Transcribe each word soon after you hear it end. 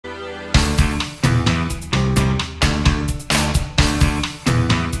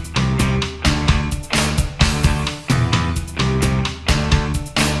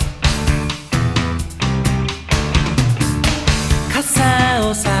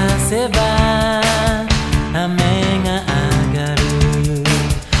せば雨が上がる。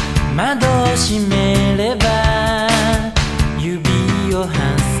窓を閉めれば指を挟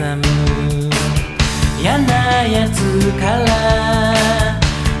む。嫌なやつから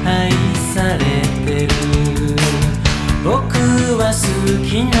愛されてる。僕は好き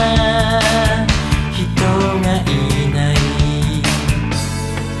な人がいない。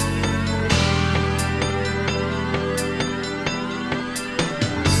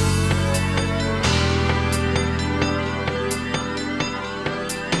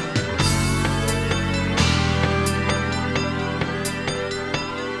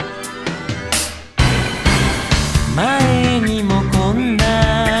前にもこんな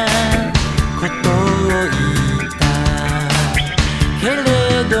ことを言ったけれ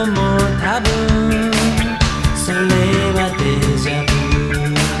ども、多分それはデジャブ。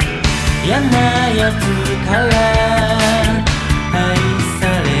嫌なやつから愛さ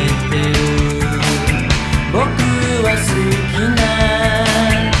れてる。僕は好きな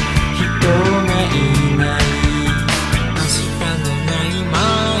人がいない。明日のない毎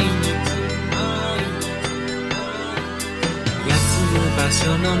日、休む場所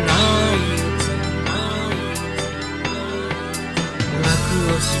のない楽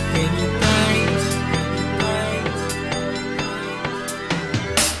をしてみたい。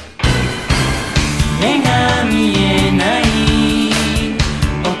目が見えない